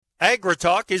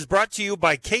AgriTalk is brought to you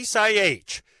by Case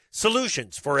IH.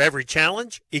 Solutions for every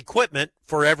challenge, equipment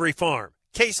for every farm.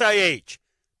 Case IH,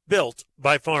 built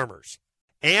by farmers.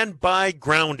 And by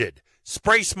Grounded.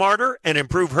 Spray smarter and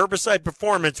improve herbicide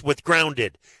performance with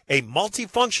Grounded, a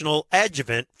multifunctional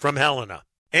adjuvant from Helena.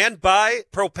 And by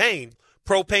Propane.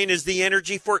 Propane is the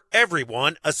energy for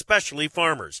everyone, especially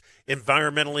farmers.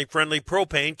 Environmentally friendly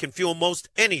propane can fuel most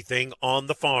anything on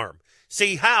the farm.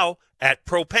 See how at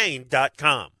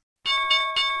propane.com.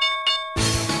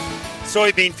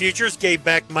 Soybean futures gave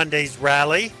back Monday's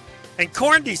rally, and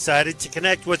corn decided to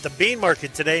connect with the bean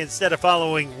market today instead of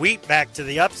following wheat back to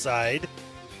the upside.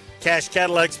 Cash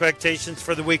cattle expectations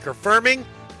for the week are firming,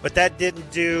 but that didn't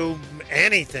do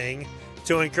anything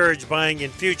to encourage buying in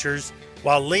futures,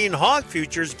 while lean hog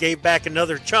futures gave back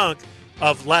another chunk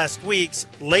of last week's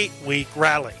late week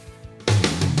rally.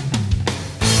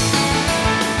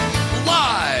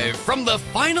 Live from the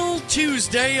final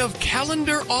Tuesday of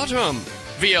calendar autumn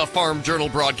via Farm Journal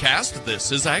broadcast,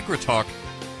 this is AgriTalk.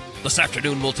 This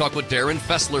afternoon we'll talk with Darren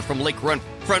Fessler from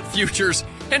Lakefront Futures,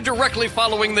 and directly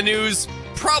following the news,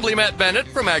 probably Matt Bennett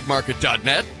from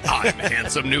agmarket.net. I'm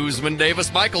handsome newsman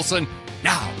Davis Michelson.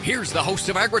 Now, here's the host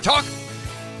of AgriTalk,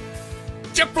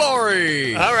 Chip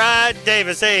Flory. All right,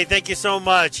 Davis. Hey, thank you so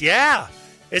much. Yeah,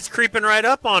 it's creeping right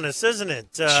up on us, isn't it?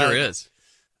 Sure is.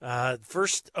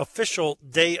 First official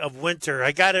day of winter.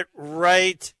 I got it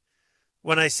right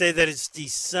when I say that it's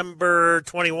December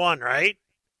 21, right?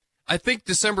 I think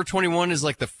December 21 is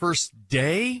like the first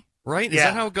day, right? Is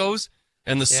that how it goes?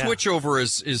 And the switchover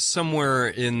is somewhere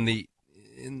in the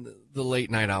late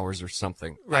night hours or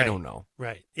something. Right. I don't know.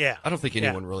 Right. Yeah. I don't think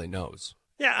anyone really knows.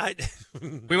 Yeah.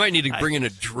 We might need to bring in a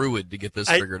druid to get this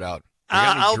figured out.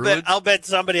 I'll bet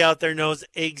somebody out there knows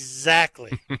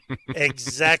exactly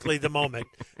the moment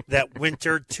that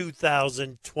winter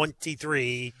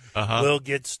 2023 will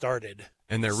get started.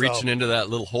 And they're reaching into that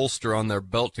little holster on their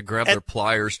belt to grab their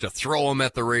pliers to throw them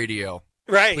at the radio.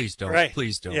 Right. Please don't. Right.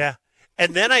 Please don't. Yeah.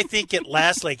 And then I think it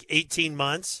lasts like 18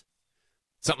 months.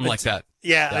 Something like that.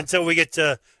 Yeah, until we get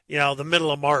to, the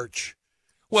middle of March.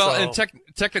 Well, and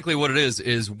technically what it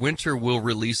is winter will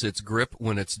release its grip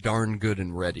when it's darn good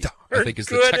and ready. I think is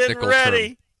the technical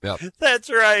term. Yep. That's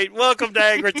right. Welcome to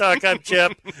AgriTalk. I'm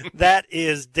Chip. That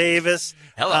is Davis.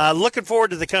 Hello. Looking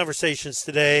forward to the conversations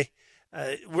today.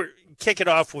 We're kick it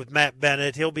off with Matt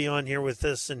Bennett. He'll be on here with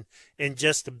us in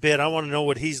just a bit. I want to know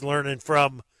what he's learning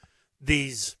from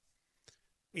these,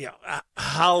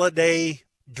 holiday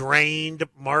drained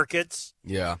markets.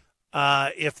 Yeah.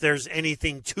 If there's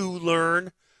anything to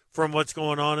learn from what's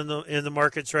going on in the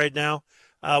markets right now.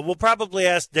 We'll probably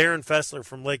ask Darren Fessler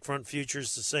from Lakefront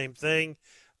Futures the same thing,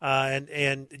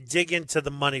 and dig into the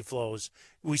money flows.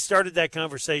 We started that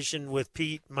conversation with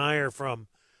Pete Meyer from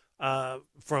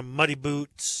Muddy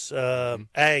Boots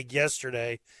Ag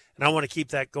yesterday, and I want to keep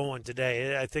that going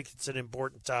today. I think it's an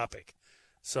important topic,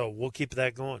 so we'll keep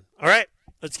that going. All right,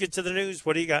 let's get to the news.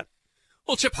 What do you got?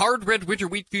 Well, Chip, hard red winter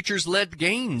wheat futures led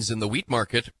gains in the wheat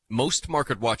market. Most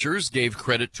market watchers gave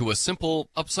credit to a simple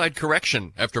upside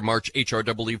correction after March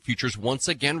HRW futures once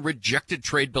again rejected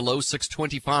trade below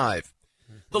 625.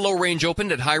 The low range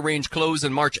opened at high range close,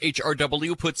 and March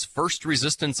HRW puts first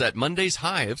resistance at Monday's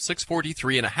high of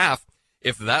 643.5.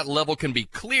 If that level can be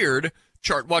cleared,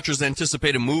 chart watchers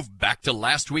anticipate a move back to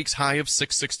last week's high of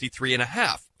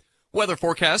 663.5. Weather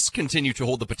forecasts continue to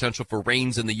hold the potential for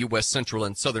rains in the U.S. central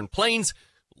and southern plains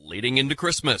leading into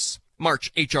Christmas.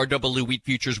 March HRW wheat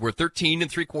futures were 13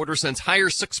 3/4 cents higher,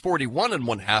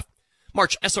 641.5.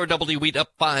 March SRW wheat up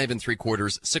 5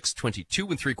 3/4, 622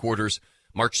 3/4.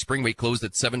 March spring wheat closed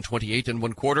at 728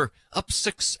 1/4, up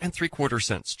 6 3/4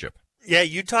 cents. Chip. Yeah,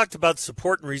 you talked about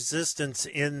support and resistance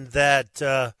in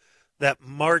that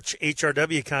March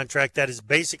HRW contract that is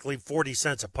basically 40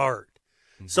 cents apart.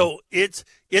 So it's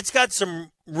got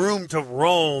some room to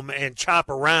roam and chop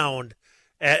around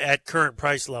at current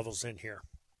price levels in here.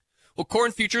 Well,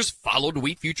 corn futures followed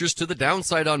wheat futures to the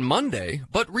downside on Monday,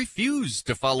 but refused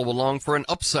to follow along for an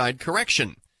upside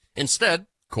correction. Instead,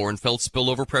 corn felt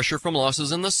spillover pressure from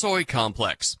losses in the soy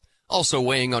complex. Also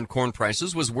weighing on corn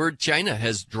prices was word China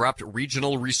has dropped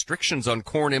regional restrictions on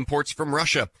corn imports from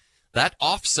Russia. That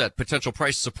offset potential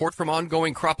price support from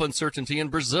ongoing crop uncertainty in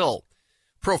Brazil.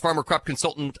 Pro-farmer crop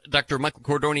consultant Dr. Michael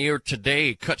Cordonier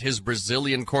today cut his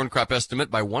Brazilian corn crop estimate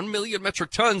by 1 million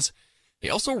metric tons. He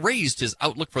also raised his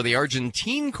outlook for the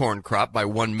Argentine corn crop by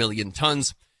 1 million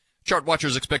tons. Chart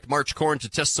watchers expect March corn to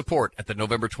test support at the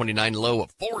November 29 low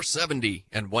of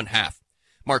 470.5.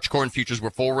 March corn futures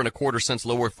were 4 1/4 cents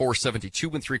lower,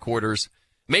 472 3/4.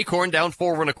 May corn down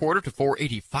 4 1/4 to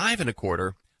 485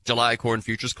 1/4. July corn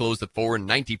futures closed at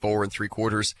 4.94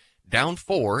 3/4, down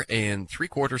 4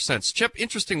 3/4 cents. Chip,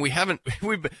 interesting. We've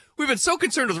been so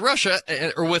concerned with Russia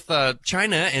or with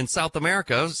China and South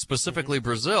America, specifically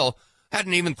Brazil.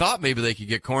 Hadn't even thought maybe they could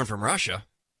get corn from Russia.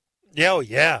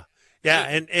 Yeah,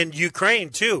 and Ukraine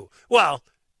too. Well,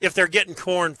 if they're getting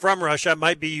corn from Russia, it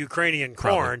might be Ukrainian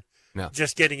corn. Yeah.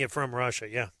 Just getting it from Russia.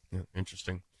 Yeah,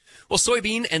 interesting. Well,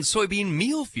 soybean and soybean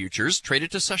meal futures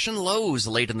traded to session lows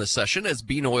late in the session as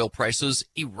bean oil prices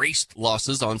erased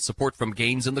losses on support from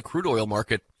gains in the crude oil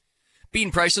market.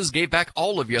 Bean prices gave back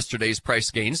all of yesterday's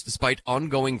price gains despite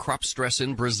ongoing crop stress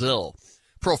in Brazil.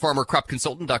 Pro-farmer crop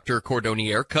consultant Dr.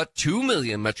 Cordonnier cut 2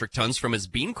 million metric tons from his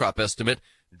bean crop estimate,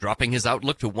 dropping his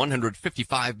outlook to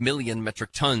 155 million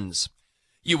metric tons.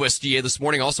 USDA this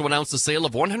morning also announced the sale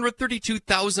of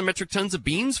 132,000 metric tons of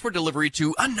beans for delivery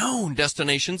to unknown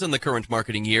destinations in the current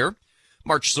marketing year.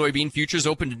 March soybean futures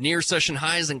opened near session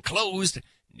highs and closed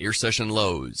near session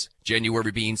lows.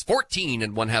 January beans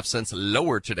 14.5 cents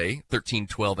lower today,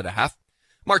 13.12.5.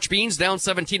 March beans down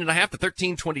 17.5 to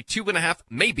 13.22.5.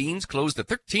 May beans closed at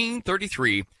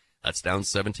 13.33. That's down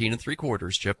 17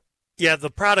 3/4, Chip. Yeah,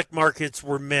 the product markets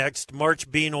were mixed.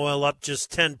 March bean oil up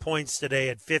just 10 points today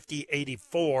at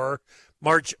 50.84.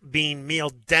 March bean meal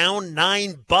down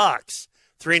 $9,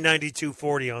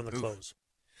 392.40 on the close.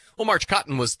 Well, March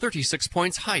cotton was 36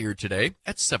 points higher today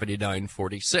at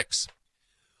 79.46.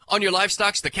 On your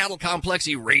livestock, the cattle complex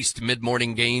erased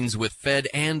mid-morning gains with fed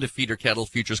and feeder cattle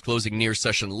futures closing near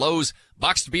session lows.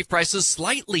 Boxed beef prices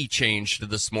slightly changed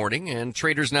this morning, and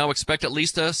traders now expect at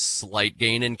least a slight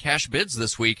gain in cash bids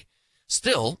this week.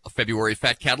 Still, February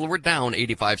fat cattle were down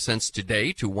 85 cents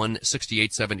today to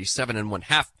 168.77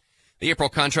 1/2. The April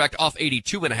contract off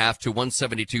 82.5 to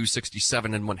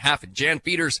 172.67 1/2. And Jan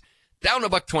feeders down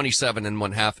 $1.27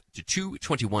 1/2 to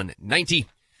 221.90.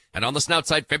 And on the snout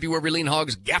side, February lean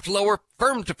hogs gapped lower,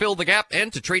 firm to fill the gap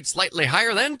and to trade slightly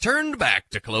higher, then turned back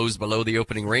to close below the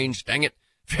opening range. Dang it.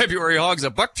 February hogs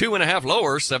 $1.02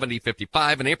 lower,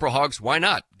 70.55, and April hogs, why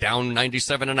not? Down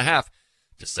 97.5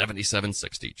 to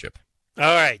 77.60, Chip.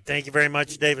 All right. Thank you very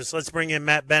much, Davis. Let's bring in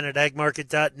Matt Bennett,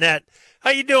 agmarket.net.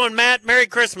 How you doing, Matt? Merry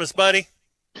Christmas, buddy.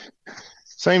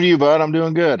 Same to you, bud. I'm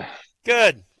doing good.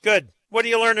 Good. What are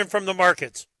you learning from the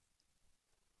markets?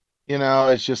 You know,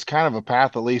 it's just kind of a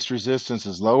path of least resistance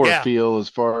is lower feel as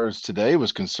far as today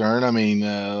was concerned. I mean,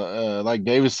 like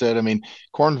Davis said, I mean,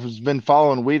 corn has been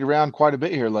following wheat around quite a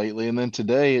bit here lately. And then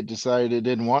today it decided it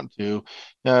didn't want to.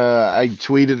 I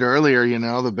tweeted earlier, you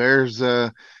know, the Bears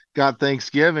got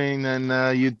Thanksgiving,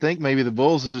 and you'd think maybe the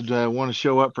Bulls would want to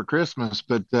show up for Christmas,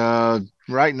 but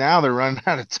right now they're running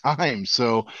out of time.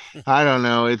 So I don't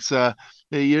know. It's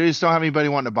you just don't have anybody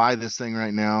wanting to buy this thing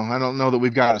right now. I don't know that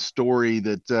we've got a story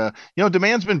that you know,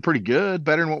 demand's been pretty good,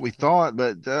 better than what we thought,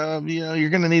 but you know, you're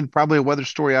going to need probably a weather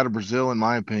story out of Brazil, in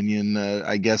my opinion,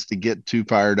 I guess, to get too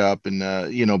fired up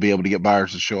and you know, be able to get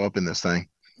buyers to show up in this thing.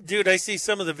 Dude, I see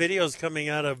some of the videos coming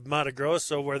out of Mato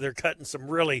Grosso where they're cutting some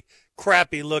really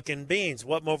crappy-looking beans.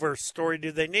 What more story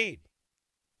do they need?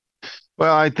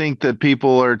 Well, I think that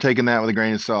people are taking that with a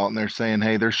grain of salt, and they're saying,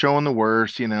 hey, they're showing the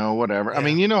worst, you know, whatever. Yeah. I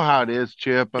mean, you know how it is,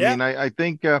 Chip. I mean, I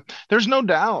think there's no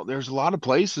doubt there's a lot of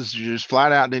places you just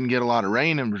flat out didn't get a lot of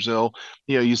rain in Brazil.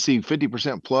 You know, you see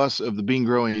 50% plus of the bean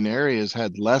growing areas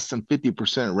had less than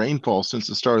 50% rainfall since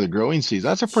the start of the growing season.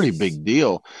 That's a pretty big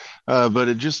deal. But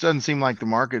it just doesn't seem like the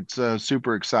market's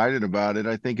super excited about it.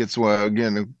 I think it's,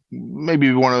 again,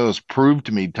 maybe one of those prove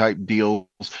to me type deals,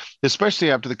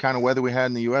 especially after the kind of weather we had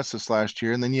in the U.S. this last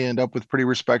year, and then you end up with pretty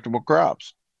respectable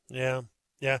crops. Yeah.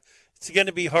 It's going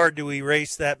to be hard to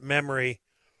erase that memory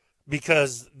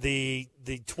because the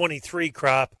 23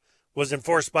 crop was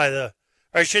enforced by the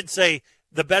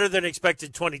better than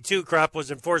expected 22 crop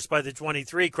was enforced by the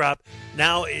 23 crop.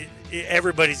 Now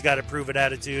everybody's got a prove it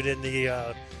attitude in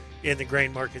the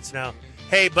grain markets now.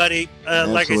 Hey, buddy,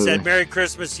 like I said, Merry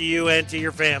Christmas to you and to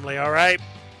your family, all right?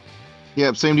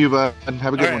 Yep, same to you, bud.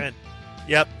 Have a good one. Man.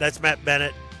 Yep, that's Matt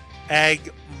Bennett,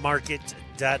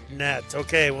 agmarket.net.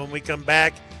 Okay, when we come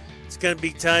back, it's going to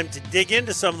be time to dig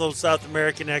into some of those South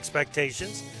American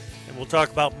expectations, and we'll talk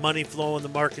about money flow in the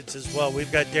markets as well.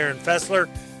 We've got Darren Fessler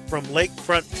from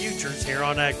Lakefront Futures here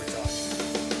on AgriTalk.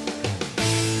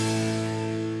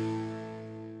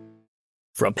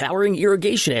 From powering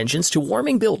irrigation engines to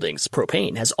warming buildings,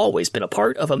 propane has always been a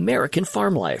part of American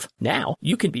farm life. Now,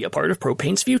 you can be a part of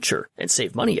propane's future and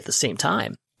save money at the same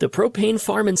time. The Propane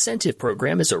Farm Incentive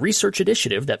Program is a research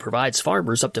initiative that provides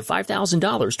farmers up to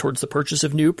 $5,000 towards the purchase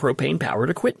of new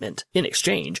propane-powered equipment. In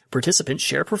exchange, participants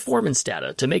share performance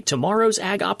data to make tomorrow's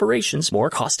ag operations more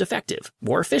cost-effective,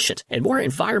 more efficient, and more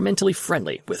environmentally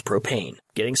friendly with propane.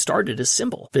 Getting started is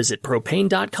simple. Visit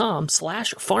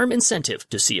propane.com/farm incentive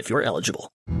to see if you're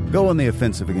eligible. Go on the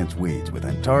offensive against weeds with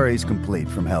Antares Complete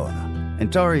from Helena.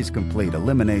 Antares Complete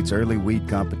eliminates early weed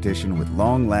competition with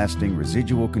long-lasting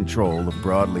residual control of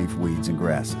broadleaf weeds and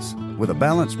grasses. With a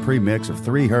balanced premix of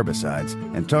 3 herbicides,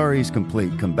 Antares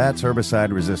Complete combats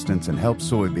herbicide resistance and helps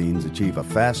soybeans achieve a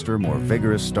faster, more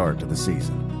vigorous start to the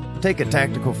season. Take a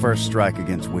tactical first strike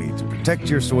against weeds and protect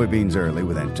your soybeans early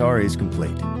with Antares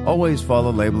Complete. Always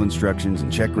follow label instructions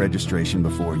and check registration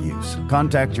before use.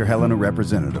 Contact your Helena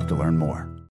representative to learn more.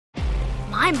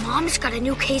 My mom's got a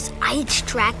new Case IH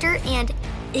tractor, and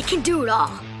it can do it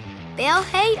all. Bale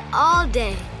hay all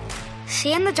day.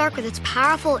 See in the dark with its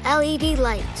powerful LED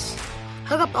lights.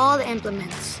 Hook up all the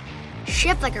implements.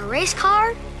 Shift like a race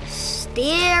car.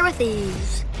 Steer with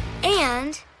ease.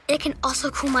 And it can also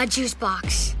cool my juice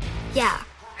box. Yeah,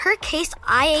 her Case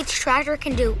IH tractor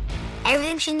can do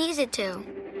everything she needs it to.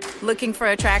 Looking for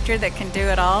a tractor that can do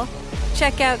it all?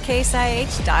 Check out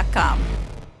caseih.com.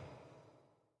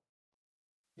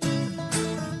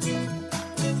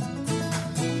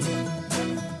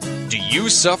 Do you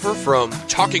suffer from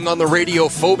talking on the radio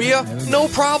phobia? No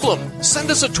problem. Send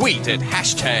us a tweet at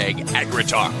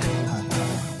 #AgriTalk.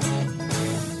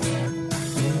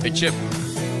 Hey, Chip.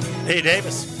 Hey,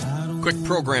 Davis. Quick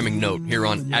programming note here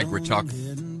on AgriTalk.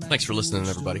 Thanks for listening,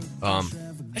 everybody. I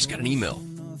just got an email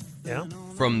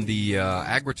from the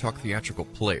AgriTalk Theatrical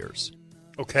Players.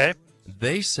 Okay.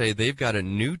 They say they've got a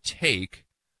new take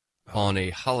on a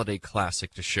holiday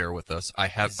classic to share with us.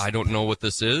 I don't know what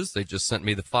this is. They just sent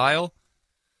me the file.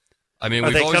 I mean,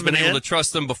 we've always been able to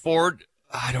trust them before.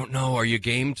 I don't know. Are you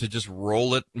game to just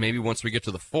roll it maybe once we get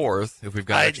to the 4th if we've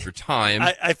got extra time?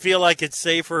 I feel like it's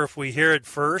safer if we hear it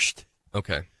first.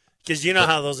 Okay. Because you know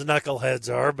how those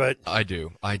knuckleheads are, but I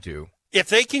do. If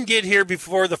they can get here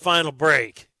before the final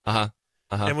break, and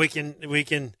we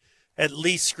can at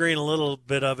least screen a little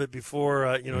bit of it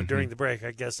before during the break,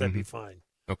 I guess that'd be fine.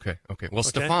 Okay. Well,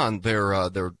 Stefan,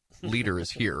 their leader,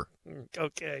 is here.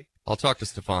 Okay. I'll talk to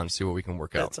Stefan and see what we can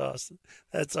work out.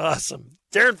 That's awesome.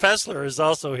 Darren Fessler is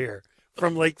also here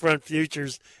from Lakefront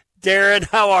Futures. Darren,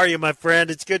 how are you, my friend?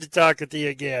 It's good to talk with you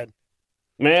again.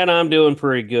 Man, I'm doing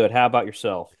pretty good. How about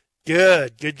yourself?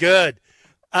 Good.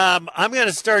 I'm going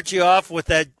to start you off with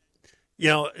that,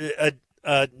 a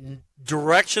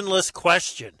directionless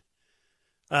question,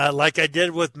 like I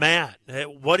did with Matt.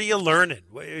 What are you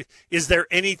learning? Is there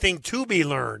anything to be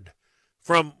learned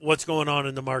from what's going on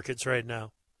in the markets right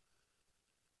now?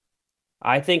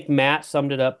 I think Matt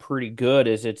summed it up pretty good.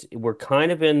 We're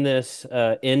kind of in this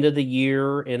end of the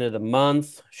year, end of the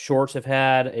month. Shorts have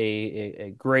had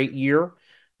a great year.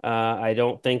 I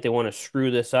don't think they want to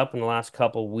screw this up in the last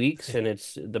couple of weeks, and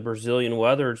it's the Brazilian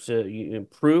weather to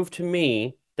prove to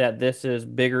me that this is a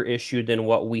bigger issue than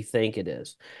what we think it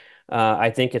is. I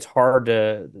think it's hard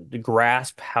to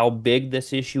grasp how big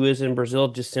this issue is in Brazil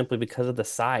just simply because of the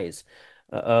size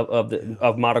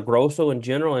of Mato Grosso in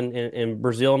general and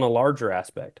Brazil in a larger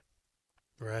aspect.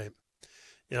 Right.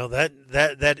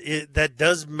 That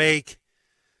does make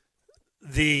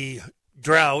the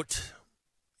drought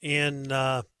in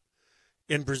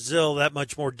Brazil that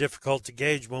much more difficult to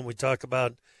gauge when we talk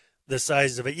about the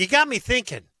size of it. You got me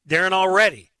thinking, Darren,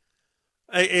 already.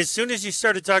 As soon as you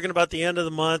started talking about the end of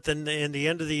the month and the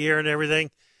end of the year and everything,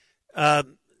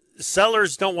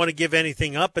 sellers don't want to give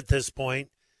anything up at this point.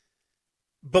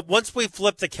 But once we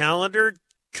flip the calendar,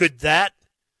 could that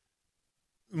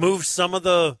move some of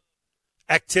the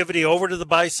activity over to the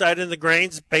buy side in the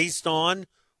grains based on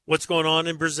what's going on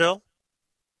in Brazil?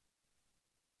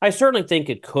 I certainly think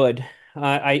it could.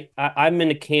 I'm in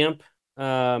a camp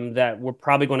that we're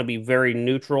probably going to be very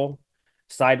neutral,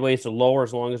 sideways to lower,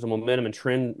 as long as the momentum and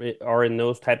trend are in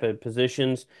those type of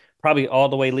positions, probably all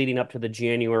the way leading up to the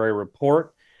January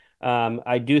report.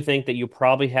 I do think that you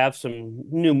probably have some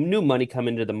new money come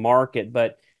into the market,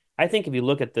 but I think if you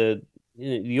look at the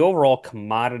overall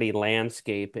commodity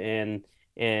landscape and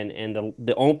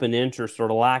the open interest or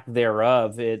the lack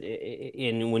thereof,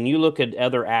 and when you look at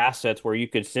other assets where you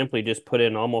could simply just put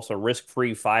in almost a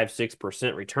risk-free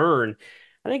 5-6% return,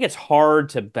 I think it's hard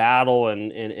to battle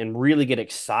and really get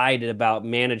excited about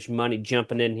managed money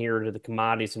jumping in here into the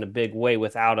commodities in a big way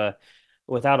without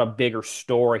a bigger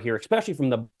story here, especially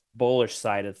from the bullish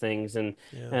side of things. And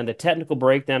the technical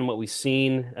breakdown, what we've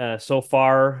seen so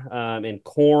far in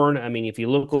corn, I mean, if you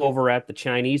look over at the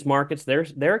Chinese markets,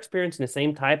 they're experiencing the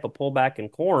same type of pullback in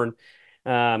corn.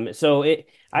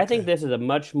 I think this is a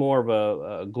much more of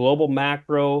a global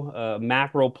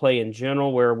macro play in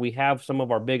general, where we have some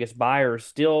of our biggest buyers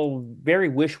still very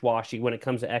wish-washy when it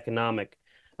comes to economic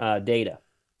data.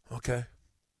 Okay.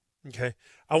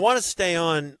 I want to stay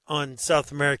on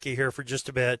South America here for just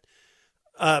a bit.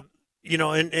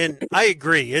 And I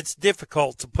agree, it's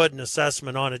difficult to put an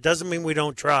assessment on it. Doesn't mean we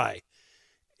don't try.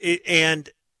 And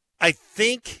I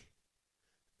think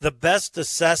the best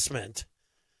assessment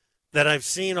that I've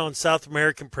seen on South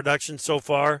American production so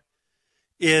far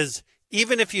is,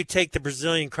 even if you take the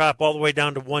Brazilian crop all the way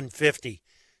down to 150,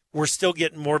 we're still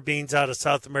getting more beans out of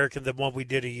South America than what we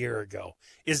did a year ago.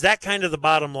 Is that kind of the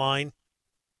bottom line?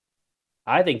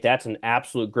 I think that's an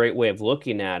absolute great way of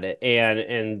looking at it.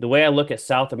 And the way I look at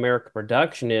South America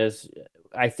production is,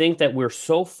 I think that we're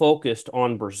so focused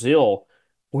on Brazil,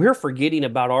 we're forgetting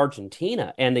about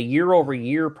Argentina and the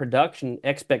year-over-year production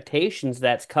expectations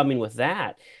that's coming with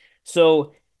that.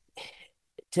 So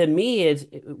to me, is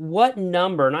what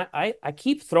number, and I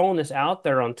keep throwing this out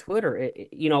there on Twitter,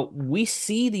 we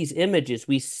see these images,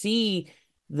 we see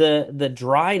the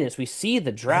dryness, we see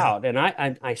the drought, and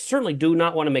I certainly do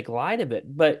not want to make light of it,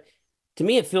 but to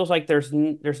me it feels like there's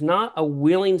not a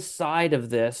willing side of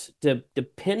this to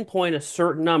pinpoint a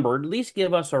certain number, or at least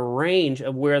give us a range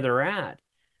of where they're at.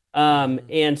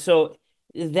 And so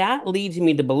that leads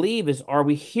me to believe is, are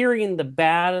we hearing the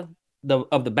bad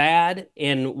of the bad,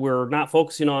 and we're not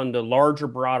focusing on the larger,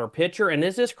 broader picture? And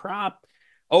is this crop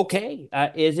okay?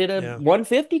 Is it a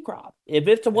 150 crop? If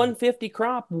it's a 150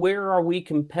 crop, where are we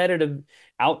competitive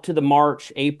out to the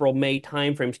March, April, May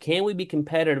timeframes? Can we be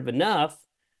competitive enough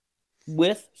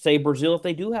with, say, Brazil if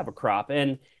they do have a crop?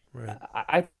 And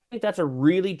I think that's a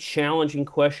really challenging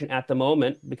question at the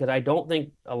moment, because I don't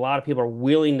think a lot of people are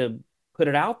willing to put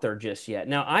it out there just yet.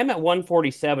 Now, I'm at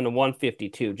 147 to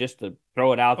 152, just to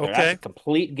throw it out there. That's a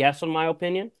complete guess, in my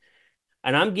opinion.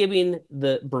 And I'm giving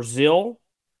the Brazil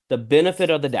the benefit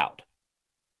of the doubt.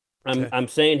 I'm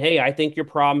saying, hey, I think your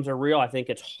problems are real. I think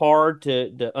it's hard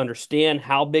to understand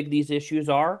how big these issues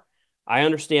are. I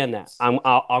understand that. I'm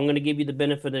going to give you the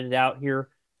benefit of the doubt here,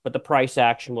 but the price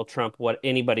action will trump what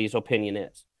anybody's opinion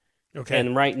is. Okay.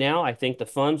 And right now, I think the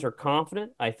funds are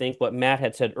confident. I think what Matt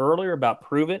had said earlier about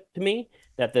prove it to me,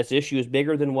 that this issue is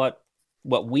bigger than what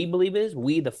we believe it is.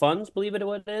 We, the funds, believe it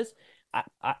what it is.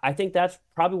 I think that's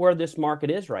probably where this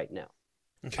market is right now.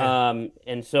 Okay.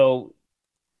 And so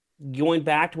going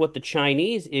back to what the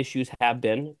Chinese issues have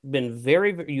been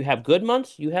very, you have good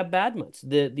months, you have bad months.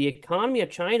 The economy of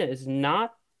China is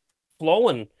not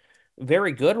flowing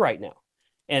very good right now.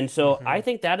 And so I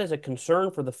think that is a concern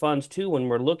for the funds too, when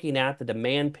we're looking at the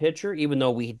demand picture, even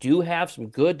though we do have some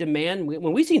good demand,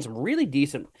 when we've seen some really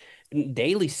decent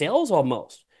daily sales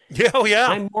almost.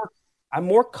 Yeah. I'm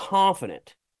more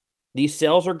confident. These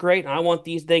sales are great, and I want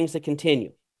these things to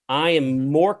continue. I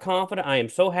am more confident. I am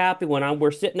so happy when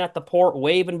we're sitting at the port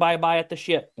waving bye-bye at the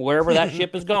ship, wherever that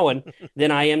ship is going,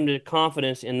 than I am the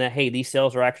confidence in that, hey, these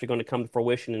sales are actually going to come to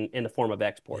fruition in the form of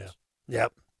exports.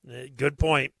 Yep. Good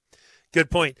point.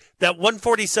 That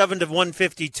 147 to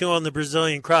 152 on the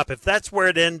Brazilian crop, if that's where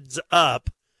it ends up,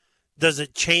 does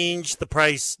it change the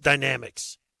price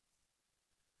dynamics?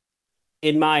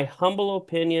 In my humble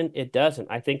opinion, it doesn't.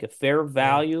 I think a fair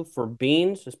value for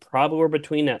beans is probably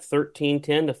between that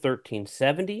 1310 to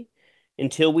 1370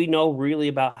 until we know really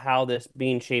about how this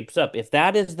bean shapes up. If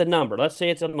that is the number, let's say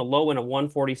it's on the low end of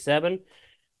 147,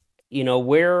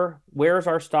 where's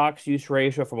our stocks use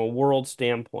ratio from a world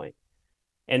standpoint?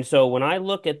 And so when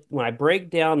I break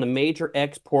down the major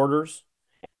exporters,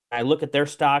 I look at their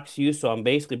stocks use, so I'm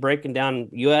basically breaking down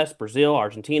U.S., Brazil,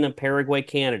 Argentina, Paraguay,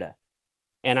 Canada.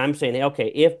 And I'm saying, okay,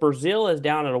 if Brazil is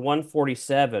down at a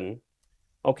 147,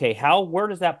 okay, where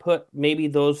does that put maybe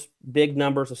those big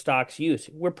numbers of stocks use?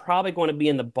 We're probably going to be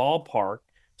in the ballpark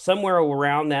somewhere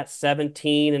around that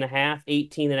 17.5%,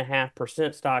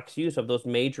 18.5% stocks use of those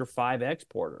major 5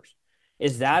 exporters.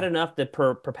 Is that enough to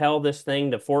propel this thing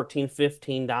to $14,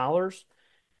 $15?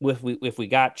 If we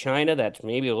got China, that's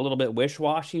maybe a little bit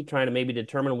wish-washy, trying to maybe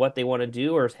determine what they want to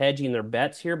do, or is hedging their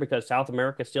bets here because South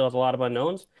America still has a lot of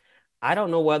unknowns. I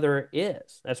don't know whether it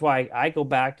is. That's why I go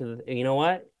back to you know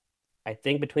what? I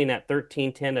think between that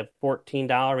 $13.10 to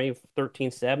 $14, maybe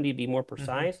 $13.70 to be more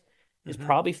precise, is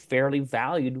probably fairly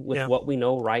valued with what we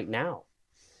know right now.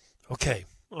 Okay.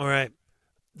 All right.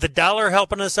 The dollar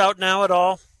helping us out now at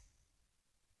all?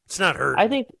 It's not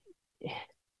hurting.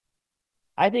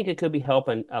 I think it could be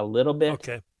helping a little bit.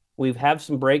 Okay. We've had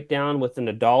some breakdown within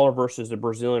the dollar versus the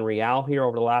Brazilian real here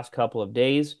over the last couple of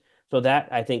days. So that,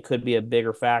 I think, could be a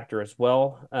bigger factor as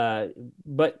well.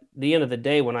 But at the end of the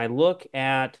day, when I look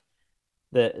at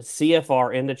the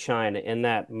CFR into China in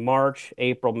that March,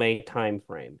 April, May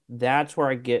timeframe, that's where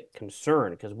I get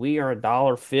concerned because we are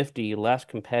 $1.50 less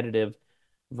competitive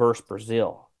versus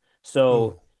Brazil.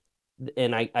 So,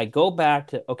 and I go back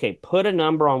to, okay, put a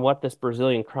number on what this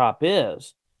Brazilian crop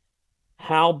is.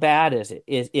 How bad is it?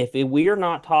 If we are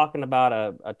not talking about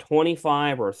a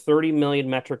 25 or 30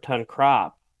 million metric ton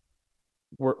crop,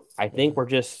 I think we're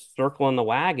just circling the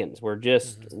wagons. We're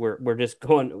just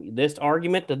going this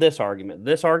argument to this argument,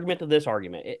 this argument to this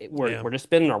argument. We're just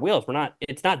spinning our wheels.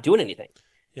 It's not doing anything.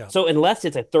 Yeah. So unless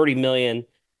it's a 30 million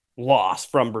loss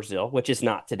from Brazil, which is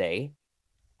not today,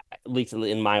 at least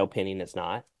in my opinion, it's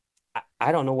not.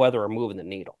 I don't know whether we're moving the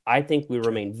needle. I think we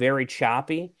remain very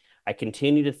choppy. I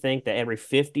continue to think that every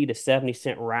 50 to 70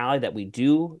 cent rally that we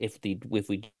do, if we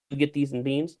do get these in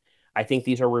beans, I think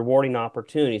these are rewarding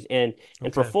opportunities. And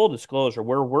for full disclosure,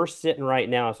 where we're sitting right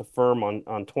now as a firm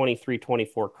on 23,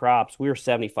 24 crops, we're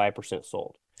 75%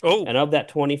 sold. Oh. And of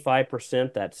that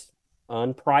 25% that's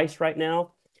unpriced right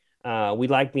now, we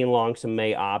like being long some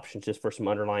May options just for some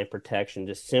underlying protection,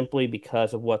 just simply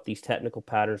because of what these technical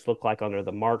patterns look like under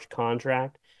the March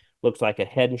contract. Looks like a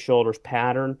head and shoulders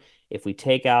pattern. If we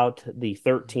take out the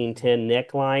 1310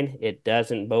 neckline, it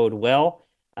doesn't bode well.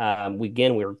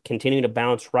 We're continuing to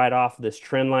bounce right off of this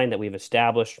trend line that we've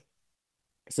established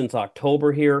since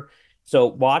October here. So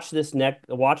watch this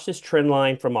trend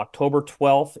line from October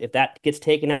 12th. If that gets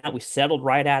taken out, we settled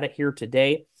right at it here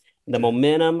today. The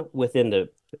momentum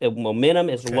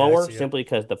is lower simply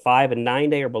because the 5 and 9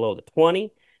 day are below the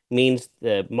 20. Means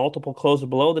the multiple closes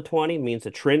below the 20, means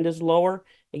the trend is lower.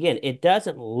 Again, it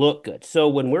doesn't look good. So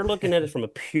when we're looking at it from a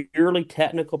purely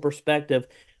technical perspective,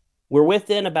 we're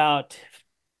within about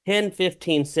 10,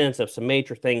 15 cents of some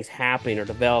major things happening or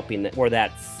developing where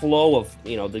that flow of,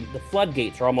 the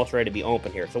floodgates are almost ready to be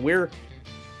open here. So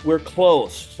we're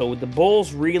close. So the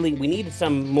bulls we need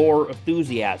some more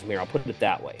enthusiasm here. I'll put it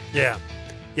that way.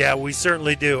 Yeah, we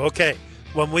certainly do. Okay,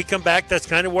 when we come back, that's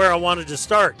kind of where I wanted to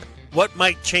start. What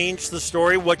might change the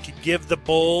story? What could give the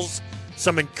bulls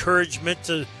some encouragement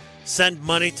to send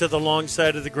money to the long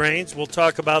side of the grains? We'll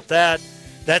talk about that.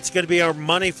 That's going to be our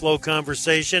money flow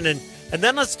conversation. And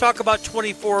then let's talk about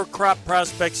 24 crop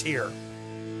prospects here.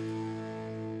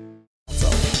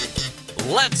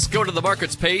 Let's go to the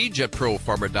markets page at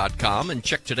profarmer.com and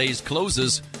check today's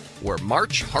closes, where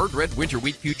March hard red winter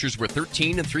wheat futures were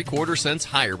 13 3/4 cents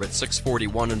higher at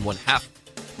 641 1/2.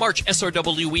 March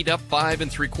SRW wheat up 5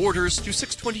 3/4 to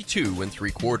 622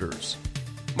 3/4.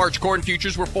 March corn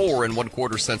futures were 4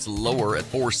 1/4 cents lower at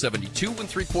 472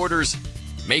 3/4.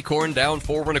 May corn down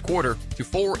 4 1/4 to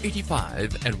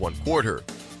 485 1/4.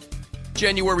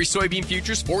 January soybean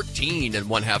futures 14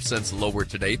 1/2 cents lower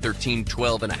today,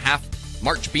 1312 1/2.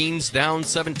 March beans down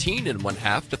 17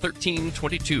 1/2 to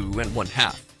 1322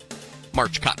 1/2.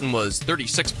 March cotton was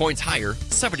 36 points higher,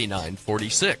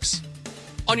 79.46.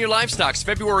 On your livestocks,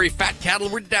 February fat cattle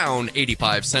were down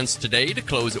 85 cents today to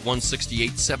close at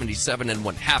 168.77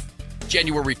 1/2.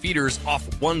 January feeders off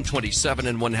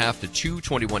 127 1/2 to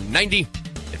 221.90.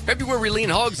 And February lean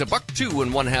hogs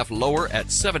 $1.02 1/2 lower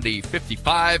at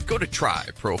 70.55. Go to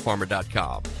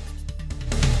tryprofarmer.com.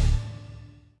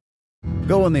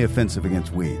 Go on the offensive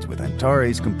against weeds with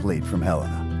Antares Complete from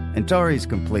Helena. Antares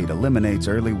Complete eliminates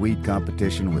early weed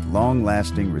competition with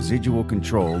long-lasting residual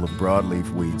control of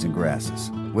broadleaf weeds and grasses.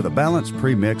 With a balanced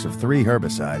premix of 3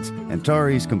 herbicides,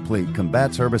 Antares Complete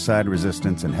combats herbicide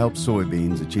resistance and helps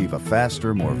soybeans achieve a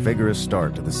faster, more vigorous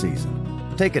start to the season.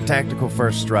 Take a tactical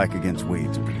first strike against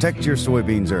weeds and protect your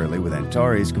soybeans early with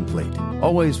Antares Complete.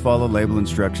 Always follow label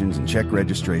instructions and check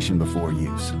registration before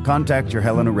use. Contact your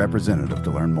Helena representative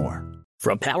to learn more.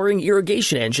 From powering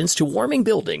irrigation engines to warming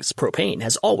buildings, propane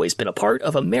has always been a part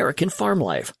of American farm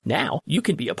life. Now, you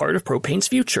can be a part of propane's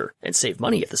future and save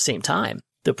money at the same time.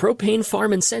 The Propane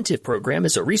Farm Incentive Program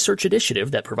is a research initiative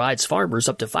that provides farmers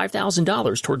up to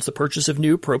 $5,000 towards the purchase of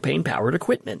new propane-powered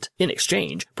equipment. In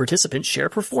exchange, participants share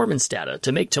performance data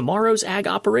to make tomorrow's ag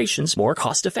operations more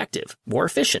cost-effective, more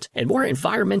efficient, and more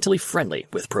environmentally friendly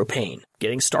with propane.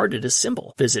 Getting started is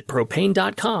simple. Visit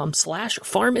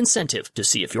propane.com/farm incentive to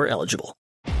see if you're eligible.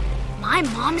 My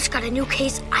mom's got a new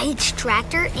Case IH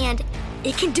tractor, and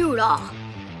it can do it all.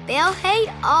 Bale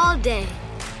hay all day.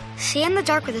 See in the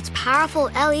dark with its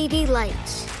powerful LED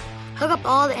lights. Hook up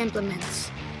all the implements.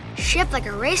 Shift like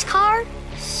a race car.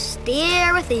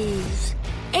 Steer with ease.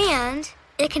 And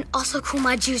it can also cool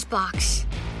my juice box.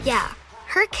 Yeah,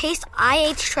 her Case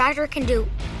IH tractor can do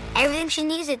everything she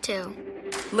needs it to.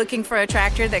 Looking for a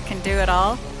tractor that can do it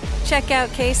all? Check out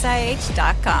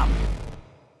caseih.com.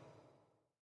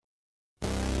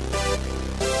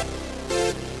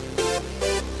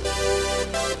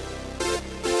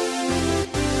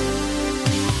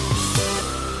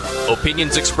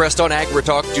 Opinions expressed on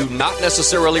AgriTalk do not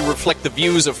necessarily reflect the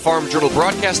views of Farm Journal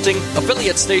Broadcasting,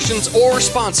 affiliate stations, or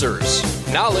sponsors.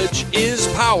 Knowledge is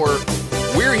power.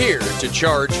 We're here to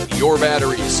charge your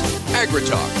batteries.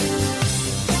 AgriTalk.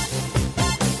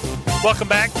 Welcome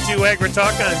back to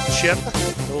AgriTalk. I'm Chip.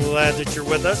 Glad that you're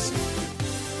with us.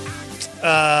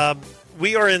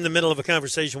 We are in the middle of a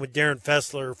conversation with Darren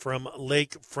Fessler from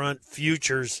Lakefront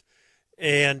Futures.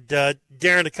 And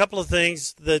Darren, a couple of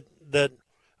things that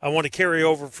I want to carry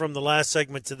over from the last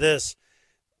segment to this.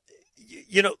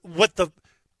 You know, what the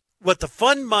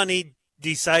fund money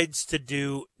decides to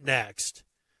do next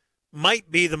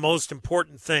might be the most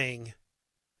important thing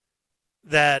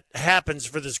that happens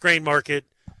for this grain market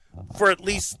for at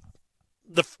least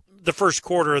the first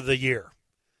quarter of the year.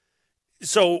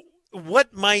 So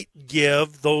what might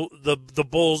give the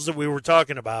bulls that we were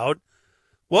talking about,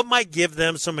 what might give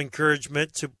them some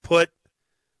encouragement to put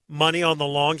money on the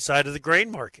long side of the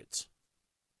grain markets?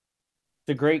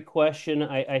 It's a great question.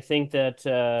 I think that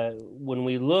when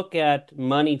we look at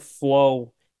money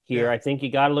flow here, I think you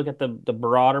got to look at the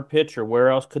broader picture. Where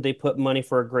else could they put money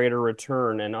for a greater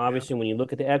return? And obviously, when you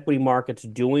look at the equity markets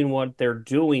doing what they're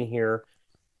doing here,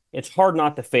 it's hard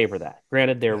not to favor that.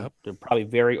 Granted, they're probably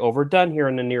very overdone here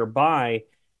in the nearby,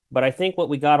 but I think what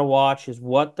we got to watch is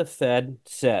what the Fed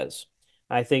says.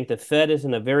 I think the Fed is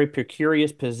in a very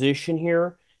precarious position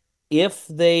here. If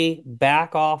they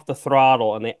back off the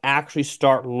throttle and they actually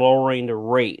start lowering the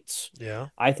rates,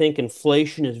 I think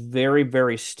inflation is very,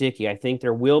 very sticky. I think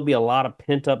there will be a lot of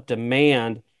pent-up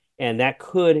demand, and that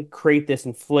could create this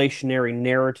inflationary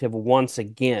narrative once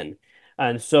again.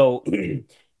 And so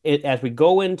as we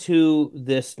go into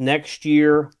this next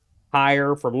year,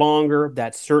 higher for longer,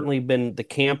 that's certainly been the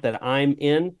camp that I'm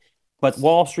in. But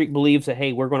Wall Street believes that,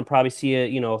 hey, we're going to probably see a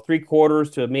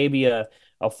 3/4 to maybe a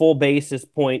full basis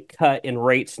point cut in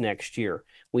rates next year.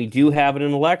 We do have an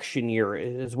election year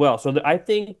as well. So I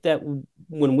think that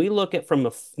when we look at from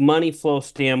a money flow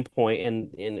standpoint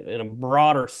and in a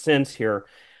broader sense here,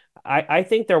 I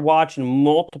think they're watching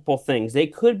multiple things. They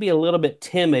could be a little bit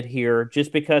timid here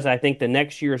just because I think the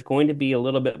next year is going to be a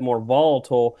little bit more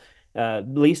volatile,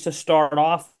 at least to start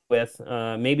off with,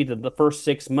 maybe the first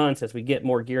 6 months as we get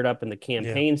more geared up in the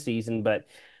campaign season. But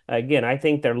again, I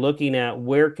think they're looking at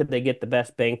where could they get the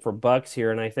best bang for bucks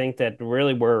here. And I think that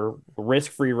really where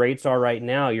risk-free rates are right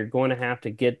now, you're going to have to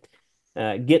get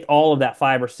all of that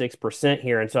 5 or 6%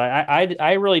 here. And so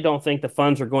I really don't think the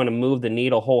funds are going to move the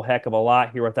needle a whole heck of a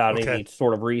lot here without any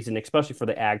sort of reason, especially for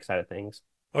the ag side of things.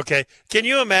 Okay. Can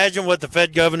you imagine what the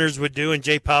Fed governors would do, and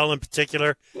Jay Powell in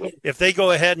particular, if they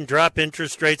go ahead and drop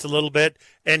interest rates a little bit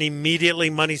and immediately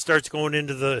money starts going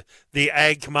into the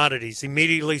ag commodities,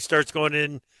 immediately starts going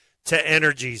into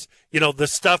energies, the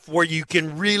stuff where you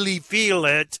can really feel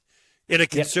it in a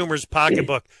consumer's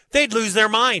pocketbook? They'd lose their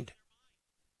mind.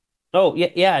 Oh,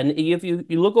 yeah. And if you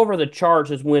look over the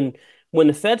charts, is when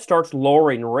the Fed starts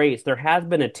lowering rates, there has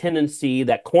been a tendency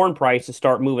that corn prices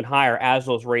start moving higher as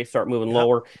those rates start moving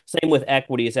lower. Same with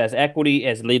equities. As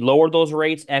they lower those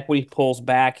rates, equity pulls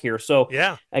back here. So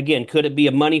again, could it be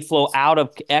a money flow out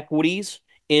of equities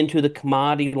into the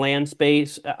commodity land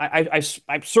space? I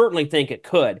certainly think it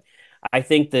could. I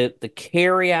think that the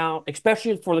carry out,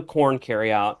 especially for the corn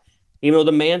carry out, even though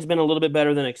demand's been a little bit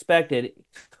better than expected,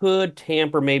 could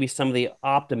tamper maybe some of the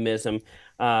optimism.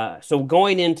 So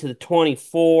going into the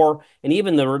 24 and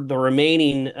even the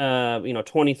remaining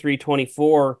 23,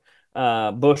 24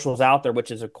 bushels out there, which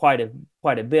is quite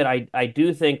a bit, I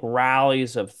do think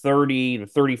rallies of 30 to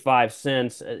 35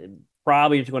 cents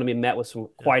probably is going to be met with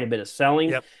quite a bit of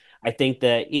selling. I think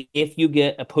that if you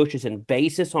get a pushes in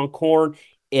basis on corn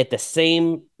at the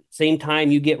same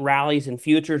time you get rallies in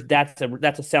futures, that's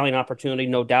a selling opportunity,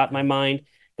 no doubt in my mind,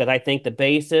 because I think the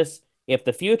basis, if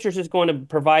the futures is going to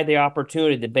provide the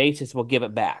opportunity, the basis will give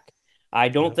it back. I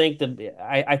don't think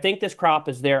I think this crop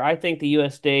is there. I think the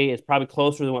USDA is probably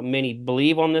closer than what many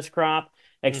believe on this crop,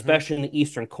 especially in the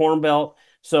Eastern Corn Belt.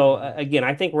 So again,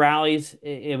 I think rallies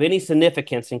of any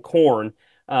significance in corn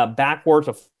backwards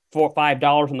of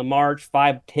 $5 in the March,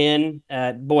 $5.10.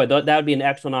 That would be an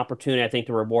excellent opportunity, I think,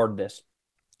 to reward this.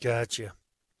 Gotcha.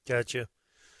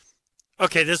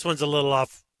 Okay, this one's a little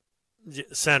off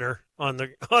center on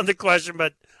the question,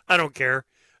 but I don't care.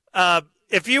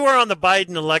 If you were on the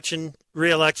Biden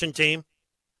re-election team,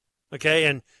 okay,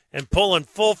 and pulling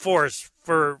full force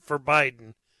for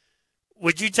Biden,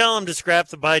 would you tell him to scrap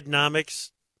the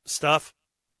Bidenomics stuff?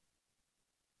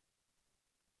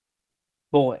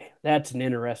 Boy, that's an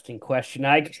interesting question.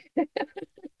 I'm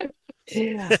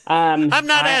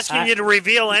not asking you to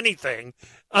reveal anything.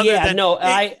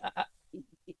 I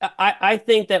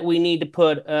think that we need to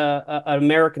put an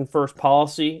American first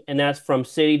policy, and that's from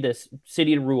city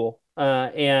to rule.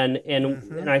 And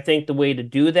I think the way to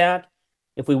do that,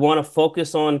 if we want to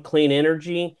focus on clean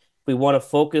energy, if we want to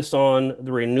focus on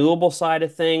the renewable side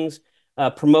of things,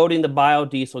 promoting the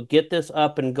biodiesel, get this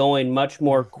up and going much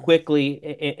more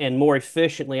quickly and more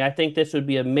efficiently. I think this would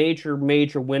be a major,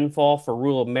 major windfall for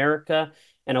rural America,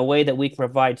 and a way that we can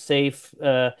provide safe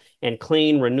and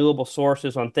clean renewable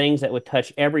sources on things that would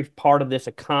touch every part of this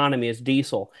economy as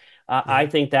diesel. I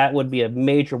think that would be a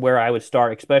major where I would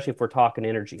start, especially if we're talking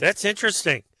energy. That's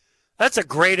interesting. That's a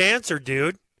great answer,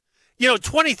 dude.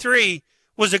 23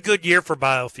 was a good year for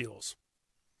biofuels.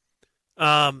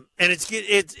 And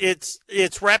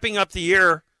it's wrapping up the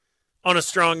year on a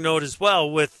strong note as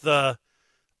well with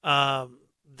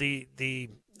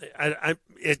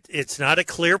it's not a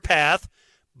clear path,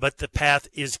 but the path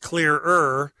is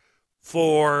clearer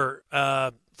for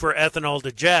ethanol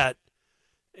to jet,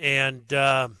 and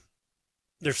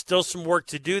there's still some work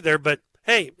to do there. But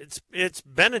hey, it's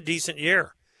been a decent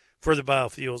year for the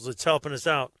biofuels. It's helping us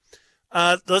out.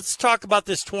 Let's talk about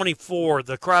this 24,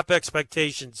 the crop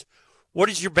expectations. What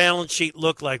does your balance sheet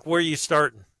look like? Where are you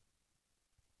starting?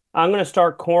 I'm going to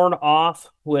start corn off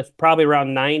with probably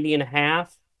around 90.5.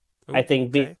 I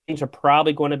think beans are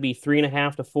probably going to be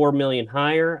 3.5 to 4 million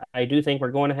higher. I do think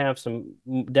we're going to have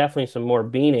definitely some more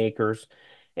bean acres.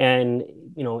 And,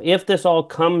 if this all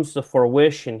comes to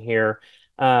fruition here,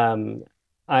 I'm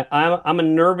a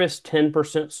nervous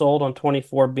 10% sold on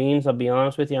 24 beans. I'll be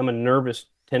honest with you. I'm a nervous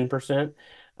 10%.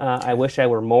 I wish I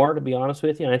were more, to be honest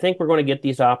with you. And I think we're going to get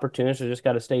these opportunities. We just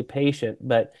got to stay patient.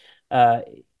 But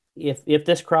if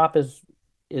this crop is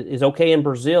okay in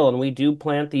Brazil, and we do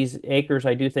plant these acres,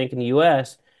 I do think in the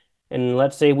U.S., and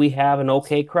let's say we have an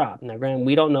okay crop. Now, granted,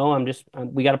 we don't know.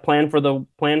 We got to plan for the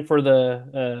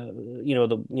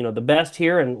the best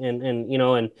here,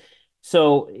 and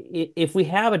so if we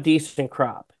have a decent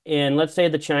crop, and let's say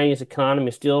the Chinese economy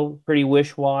is still pretty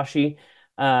wish-washy,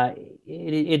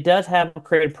 it does have a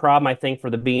created problem, I think, for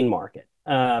the bean market.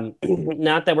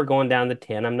 Not that we're going down to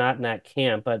 10. I'm not in that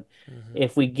camp, but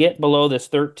if we get below this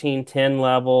 13.10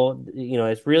 level,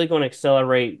 it's really going to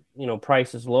accelerate,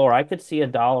 prices lower. I could see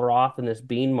 $1 off in this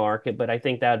bean market, but I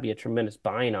think that would be a tremendous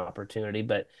buying opportunity.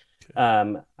 But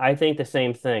I think the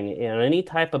same thing. Any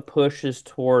type of pushes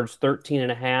towards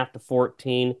 13.5 to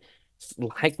 14,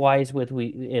 likewise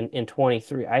in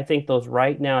 23. I think those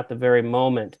right now at the very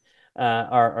moment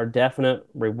are definite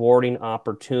rewarding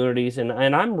opportunities. And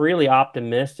I'm really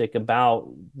optimistic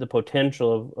about the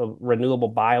potential of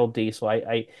renewable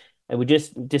biodiesel. I would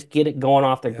just get it going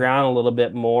off the ground a little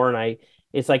bit more. And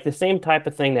it's like the same type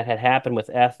of thing that had happened with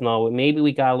ethanol. Maybe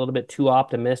we got a little bit too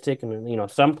optimistic, and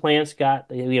some plants got,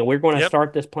 we're going to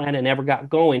start this plant and never got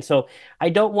going. So I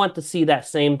don't want to see that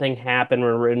same thing happen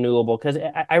with renewable, because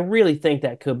I really think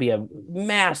that could be a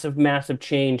massive, massive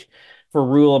change for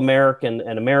rural American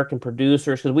and American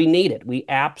producers, because we need it. We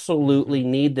absolutely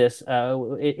need this.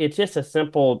 It's just a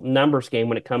simple numbers game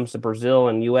when it comes to Brazil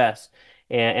and U.S.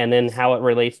 and then how it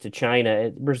relates to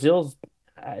China. Brazil's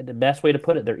the best way to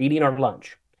put it. They're eating our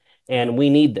lunch, and we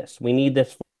need this. We need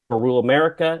this for rural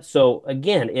America. So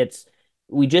again,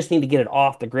 we just need to get it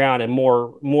off the ground and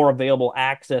more available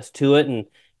access to it.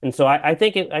 And so I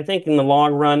think in the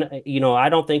long run, I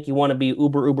don't think you want to be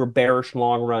uber bearish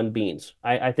long run beans.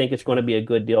 I think it's going to be a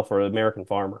good deal for an American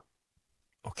farmer.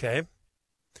 Okay.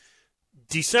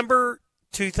 December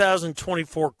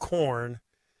 2024 corn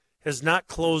has not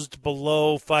closed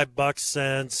below $5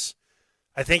 since,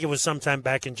 I think it was sometime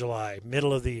back in July,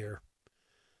 middle of the year.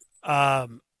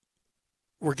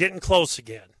 We're getting close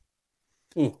again.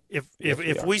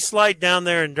 If we slide down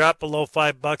there and drop below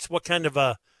 $5, what kind of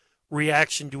a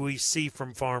reaction do we see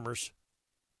from farmers?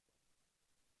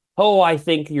 I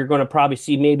think you're going to probably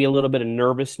see maybe a little bit of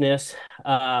nervousness.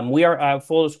 We are,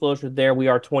 full disclosure there, we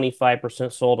are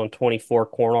 25% sold on 24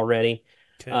 corn already.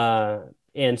 Okay.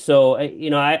 And so,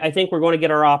 I think we're going to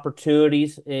get our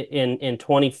opportunities in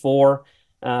 24.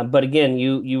 But again,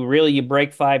 you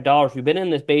break $5. We've been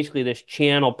in this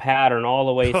channel pattern all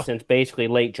the way since basically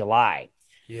late July.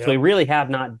 Yep. So we really have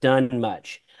not done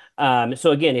much.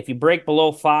 So again, if you break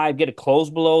below 5, get a close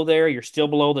below there, you're still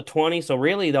below the 20. So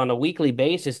really, on a weekly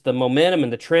basis, the momentum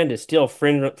and the trend is still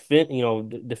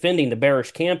defending the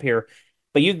bearish camp here.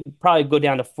 But you probably go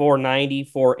down to 490,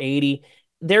 480.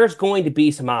 There's going to be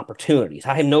some opportunities.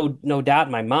 I have no doubt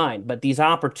in my mind. But these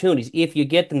opportunities, if you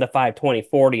get them to 520,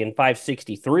 40, and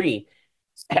 563,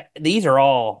 these are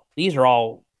all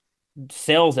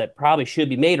sales that probably should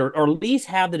be made, or at least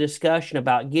have the discussion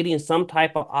about getting some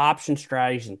type of option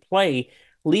strategies in play,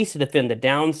 at least to defend the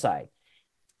downside.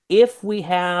 If we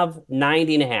have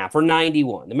 90.5 or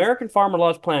 91, the American farmer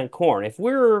loves planting corn. If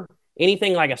we're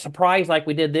anything like a surprise like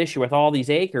we did this year with all these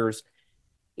acres,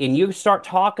 and you start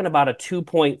talking about a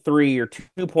 2.3 or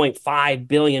 2.5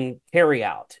 billion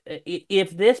carryout,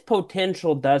 if this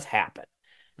potential does happen,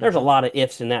 there's a lot of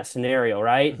ifs in that scenario,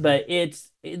 right? But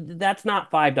that's not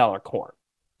 $5 corn.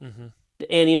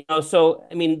 And, so,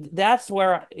 I mean, that's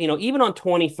where, even on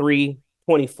 23,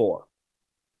 24,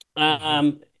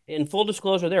 in full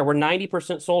disclosure there, we're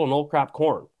 90% sold on old crop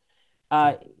corn.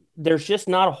 There's just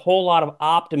not a whole lot of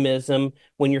optimism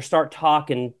when you start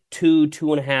talking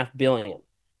 2.5 billion.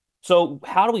 So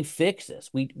how do we fix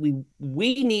this? We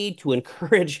need to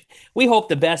encourage. We hope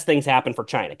the best things happen for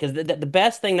China, because the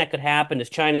best thing that could happen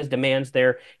is China's demand's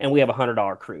there, and we have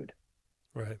 $100 crude.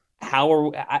 Right.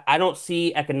 I don't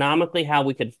see economically how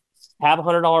we could have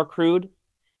 $100 crude,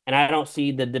 and I don't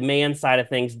see the demand side of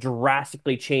things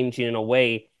drastically changing in a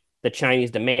way the Chinese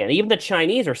demand. Even the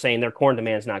Chinese are saying their corn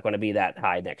demand is not going to be that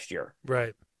high next year.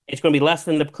 Right. It's going to be less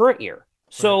than the current year.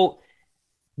 So.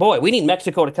 Boy, we need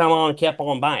Mexico to come on and keep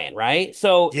on buying, right?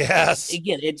 So, yes,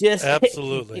 again, it just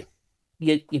absolutely.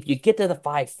 If you get to the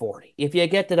 540, if you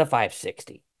get to the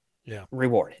 560,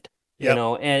 reward it,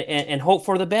 and hope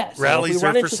for the best. Rallies if we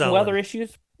run into some weather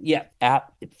issues,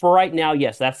 for right now,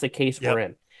 yes, that's the case we're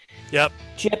in. Yep.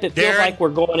 Chip, it feels like we're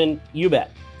going in. You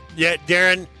bet. Yeah,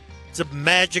 Darren, it's a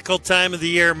magical time of the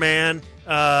year, man.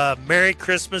 Merry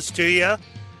Christmas to you,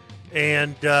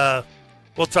 and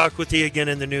we'll talk with you again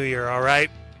in the new year. All right.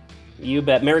 You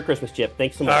bet. Merry Christmas, Chip.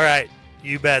 Thanks so much. All right.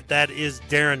 You bet. That is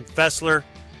Darren Fessler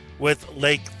with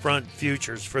Lakefront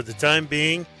Futures. For the time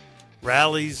being,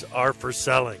 rallies are for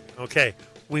selling. Okay.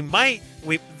 Maybe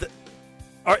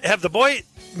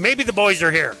the boys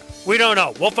are here. We don't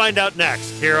know. We'll find out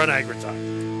next here on AgriTalk.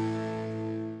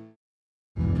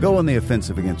 Go on the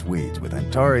offensive against weeds with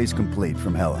Antares Complete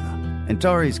from Helena.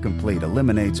 Antares Complete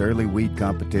eliminates early weed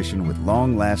competition with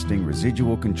long-lasting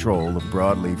residual control of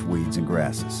broadleaf weeds and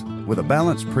grasses. With a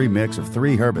balanced premix of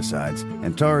 3 herbicides,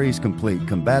 Antares Complete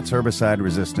combats herbicide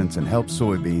resistance and helps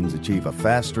soybeans achieve a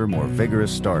faster, more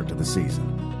vigorous start to the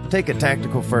season. Take a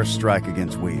tactical first strike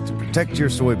against weeds and protect your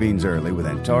soybeans early with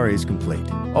Antares Complete.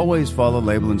 Always follow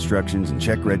label instructions and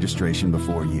check registration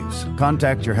before use.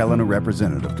 Contact your Helena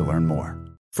representative to learn more.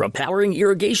 From powering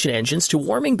irrigation engines to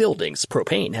warming buildings,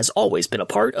 propane has always been a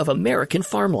part of American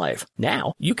farm life.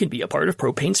 Now, you can be a part of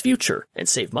propane's future and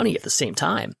save money at the same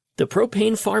time. The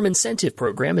Propane Farm Incentive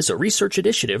Program is a research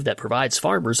initiative that provides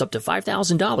farmers up to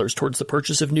 $5,000 towards the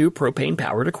purchase of new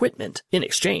propane-powered equipment. In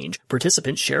exchange,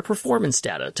 participants share performance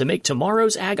data to make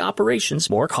tomorrow's ag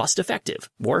operations more cost-effective,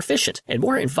 more efficient, and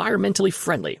more environmentally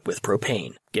friendly with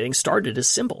propane. Getting started is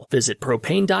simple. Visit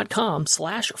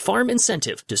propane.com/farm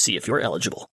incentive to see if you're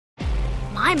eligible.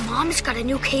 My mom's got a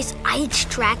new Case IH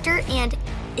tractor, and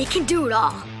it can do it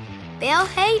all. Bale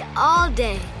hay all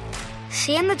day.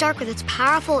 See in the dark with its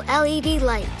powerful LED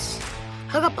lights.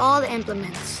 Hook up all the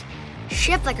implements.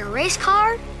 Shift like a race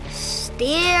car.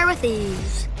 Steer with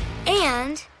ease.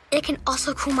 And it can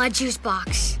also cool my juice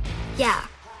box. Yeah,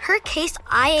 her Case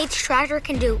IH tractor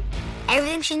can do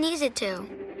everything she needs it to.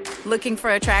 Looking for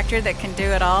a tractor that can do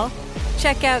it all?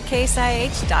 Check out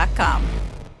caseih.com.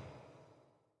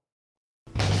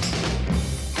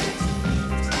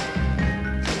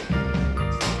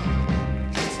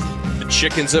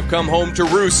 Chickens have come home to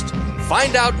roost.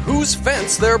 Find out whose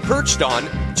fence they're perched on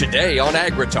today on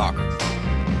AgriTalk.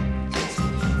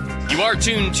 You are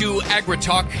tuned to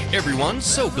AgriTalk, everyone.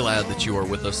 So glad that you are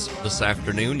with us this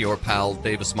afternoon. Your pal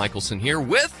Davis Michelson here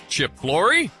with Chip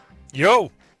Flory.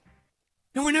 Yo.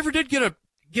 And we never did get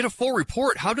a full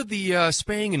report. How did the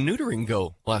spaying and neutering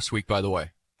go last week, by the way?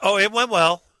 Oh, it went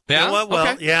well. Yeah? It went well.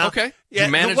 Okay. Yeah. Okay. Did Yeah,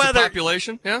 you manage the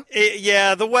population? Yeah?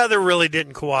 Yeah, the weather really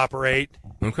didn't cooperate.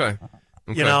 Okay.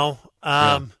 You know,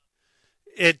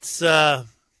 it's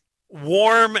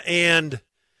warm and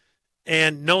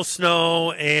no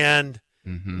snow and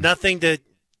nothing to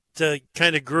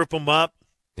kind of group them up.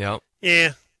 Yeah.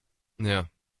 Yeah. Yeah.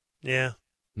 Yeah.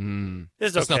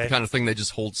 It's That's okay. not the kind of thing they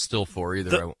just hold still for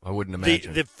either, I wouldn't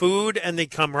imagine. The food and the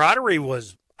camaraderie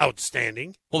was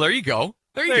outstanding. Well, there you go.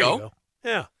 There you go.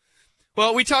 Yeah.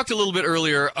 Well, we talked a little bit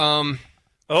earlier. Oh,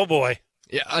 boy.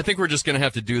 Yeah, I think we're just going to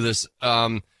have to do this.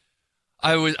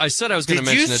 I said I was going to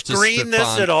mention it to Stefan. Did you screen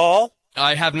this at all?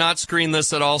 I have not screened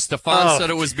this at all. Stefan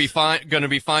said it was going to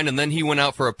be fine, and then he went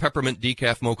out for a peppermint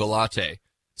decaf mocha latte.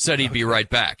 Said he'd be right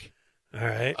back. All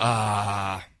right.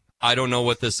 I don't know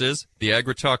what this is. The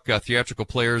AgriTalk theatrical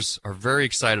players are very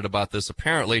excited about this.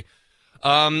 Apparently,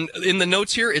 In the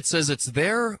notes here, it says it's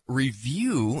their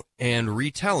review and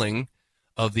retelling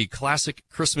of the classic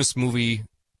Christmas movie,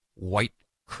 White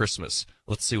Christmas.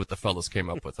 Let's see what the fellas came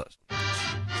up with.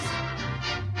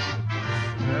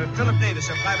 Philip Davis,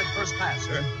 a private first class,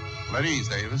 sir. At ease,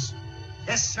 Davis.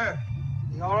 Yes, sir.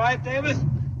 You all right, Davis?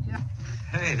 Yeah.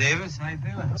 Hey, Davis. How you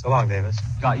doing? So long, Davis.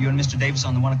 Got you and Mr. Davis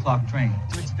on the 1 o'clock train.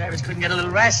 Mr. Davis couldn't get a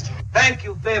little rest. Thank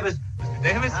you, Davis. Mr.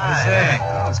 Davis?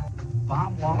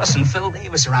 Bob Wallace and Phil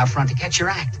Davis are out front to catch your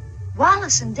act.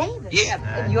 Wallace and Davis?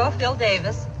 Yeah. And you're Phil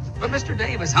Davis. But Mr.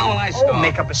 Davis, how will I start?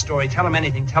 Make up a story. Tell him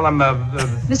anything. Tell him,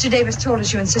 Mr. Davis told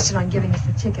us you insisted on giving us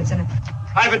the tickets and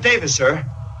Private Davis, sir.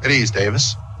 At ease,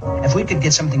 Davis. If we could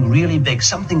get something really big,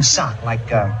 something solid,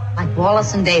 like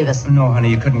Wallace and Davis. No,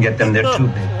 honey, you couldn't get them. They're too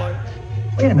big.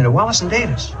 Wait a minute, Wallace and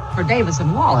Davis. For Davis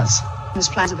and Wallace. His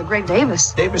plans are the great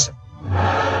Davis. Davis.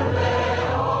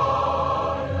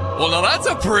 Well, now that's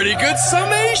a pretty good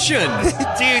summation.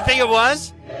 Do you think it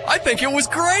was? I think it was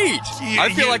great.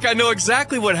 I feel like I know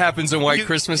exactly what happens in White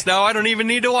Christmas now. I don't even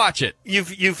need to watch it. You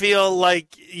feel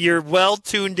like you're well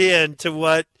tuned in to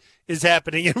what is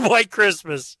happening in White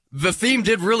Christmas. The theme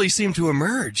did really seem to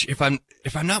emerge, if I'm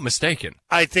not mistaken.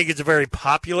 I think it's a very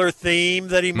popular theme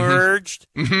that emerged.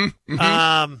 Mm-hmm.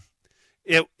 Mm-hmm.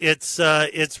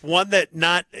 It's one that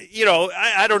not,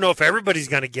 I don't know if everybody's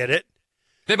going to get it.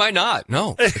 They might not.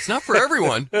 No, it's not for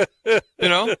everyone.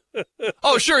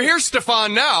 Oh, sure. Here's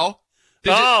Stefan now.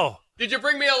 Did you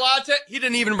bring me a latte? He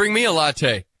didn't even bring me a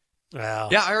latte. Wow.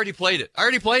 Yeah, I already played it.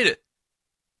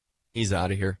 He's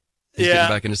out of here. He's getting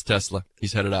back in his Tesla.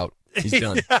 He's headed out. He's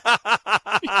done. He's off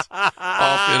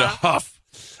in a huff.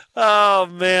 Oh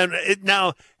man!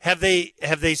 Now, have they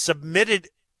submitted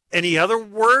any other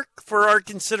work for our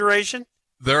consideration?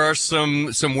 There are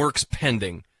some works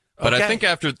pending, but I think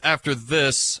after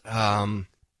this,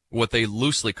 what they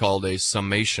loosely called a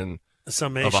summation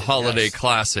of a holiday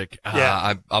classic,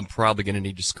 I'm probably going to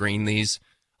need to screen these.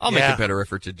 I'll make a better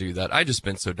effort to do that. I just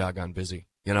been so doggone busy,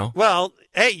 Well,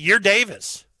 hey, you're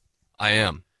Davis. I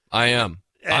am.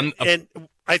 And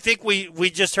I think we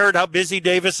just heard how busy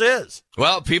Davis is.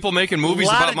 Well, people making movies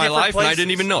about my life, and I didn't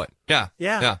even know it. Yeah.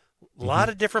 A lot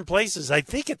of different places, I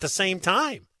think, at the same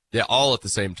time. Yeah, all at the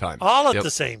same time. The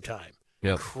same time.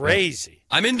 Yep. Crazy. Yep.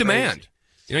 I'm in demand.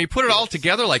 You put it all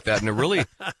together like that, and it really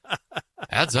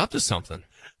adds up to something.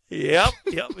 Yep.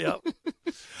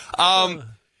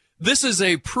 This is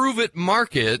a prove-it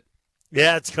market.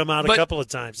 Yeah, it's come out a couple of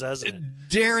times, hasn't it?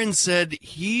 Darren said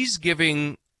he's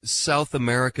giving South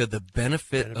America the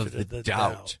benefit of the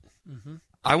doubt. Mm-hmm.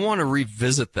 I want to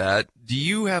revisit that. Do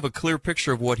you have a clear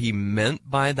picture of what he meant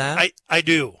by that? I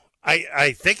do.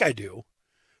 I think I do.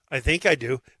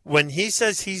 When he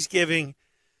says he's giving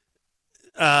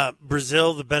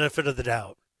Brazil the benefit of the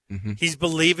doubt, he's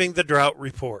believing the drought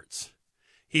reports.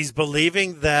 He's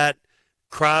believing that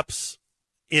crops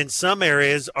in some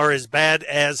areas are as bad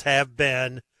as have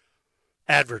been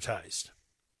advertised.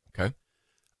 Okay.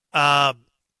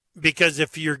 Because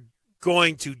if you're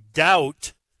going to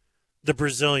doubt the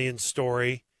Brazilian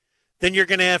story, then you're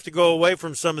going to have to go away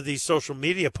from some of these social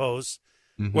media posts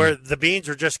where the beans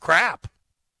are just crap.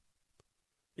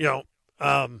 You're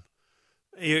going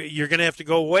to have to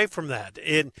go away from that.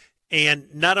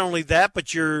 And not only that,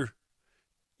 but you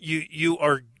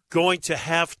are going to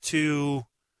have to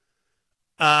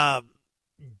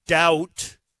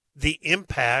doubt the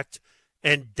impact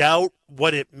and doubt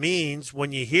what it means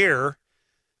when you hear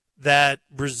that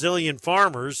Brazilian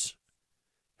farmers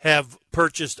have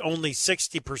purchased only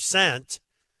 60%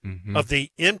 of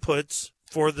the inputs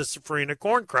for the safrinha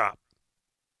corn crop.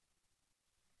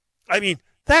 I mean,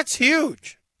 that's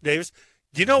huge, Davis.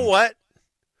 Do you know what?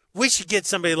 We should get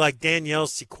somebody like Danielle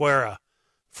Sequeira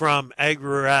from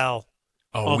AgriTalk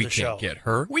on the show.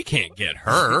 We can't get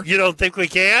her. You don't think we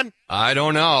can? I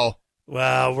don't know.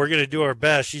 Well, we're going to do our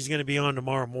best. She's going to be on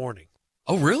tomorrow morning.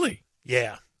 Oh, really?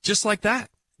 Yeah. Just like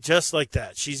that? Just like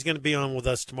that. She's going to be on with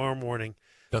us tomorrow morning.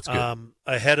 That's good.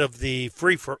 Ahead of the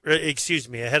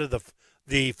ahead of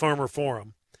the Farmer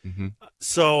Forum.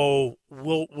 So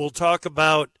we'll talk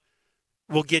about.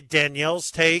 We'll get Danielle's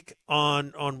take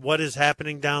on what is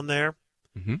happening down there.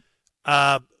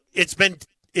 It's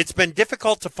been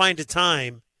difficult to find a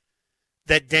time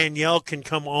that Danielle can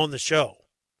come on the show.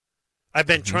 I've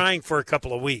been trying for a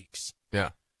couple of weeks. Yeah.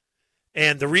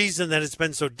 And the reason that it's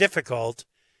been so difficult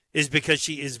is because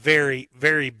she is very,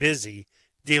 very busy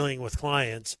dealing with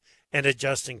clients and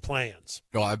adjusting plans.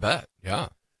 Oh, I bet. Yeah.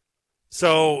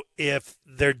 So if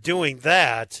they're doing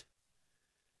that,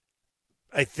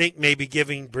 I think maybe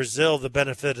giving Brazil the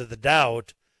benefit of the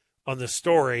doubt on the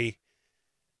story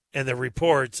and the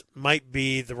reports might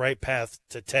be the right path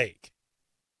to take.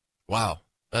 Wow,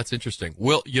 that's interesting.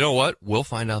 You know what? We'll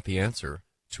find out the answer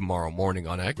tomorrow morning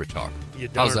on AgriTalk.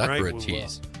 How's that for a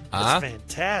tease? That's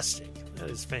fantastic. That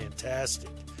is fantastic.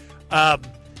 And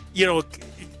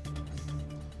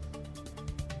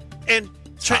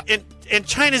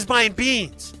China's buying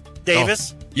beans,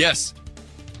 Davis. Oh, yes.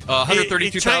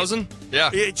 132,000?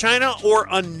 Yeah. China or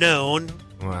unknown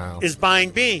is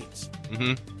buying beans.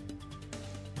 Mm-hmm.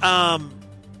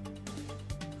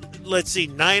 Let's see,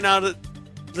 9 out of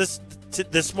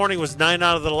this morning was 9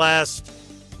 out of the last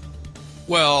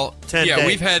 10 days.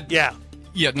 We've had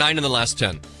 9 in the last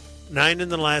 10. 9 in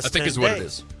the last 10 I think is what it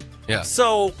is. Yeah.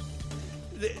 So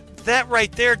that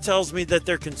right there tells me that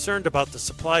they're concerned about the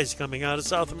supplies coming out of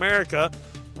South America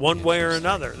one way or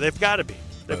another. They've got to be.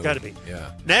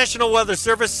 Yeah. National Weather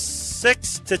Service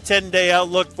 6 to 10 day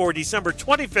outlook for December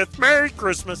 25th. Merry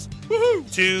Christmas. Woo-hoo.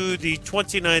 To the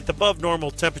 29th, above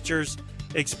normal temperatures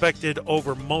expected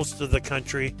over most of the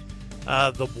country.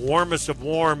 The warmest of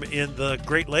warm in the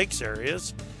Great Lakes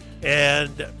areas,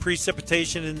 and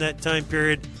precipitation in that time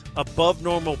period above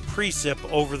normal precip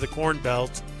over the Corn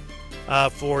Belt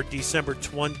for December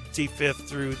 25th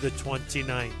through the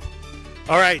 29th.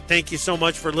 All right, thank you so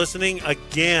much for listening.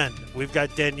 Again, we've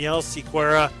got Danielle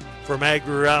Sequeira from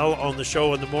AgriRel on the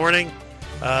show in the morning,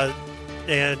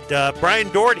 and Brian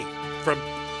Doherty from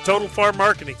Total Farm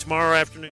Marketing tomorrow afternoon.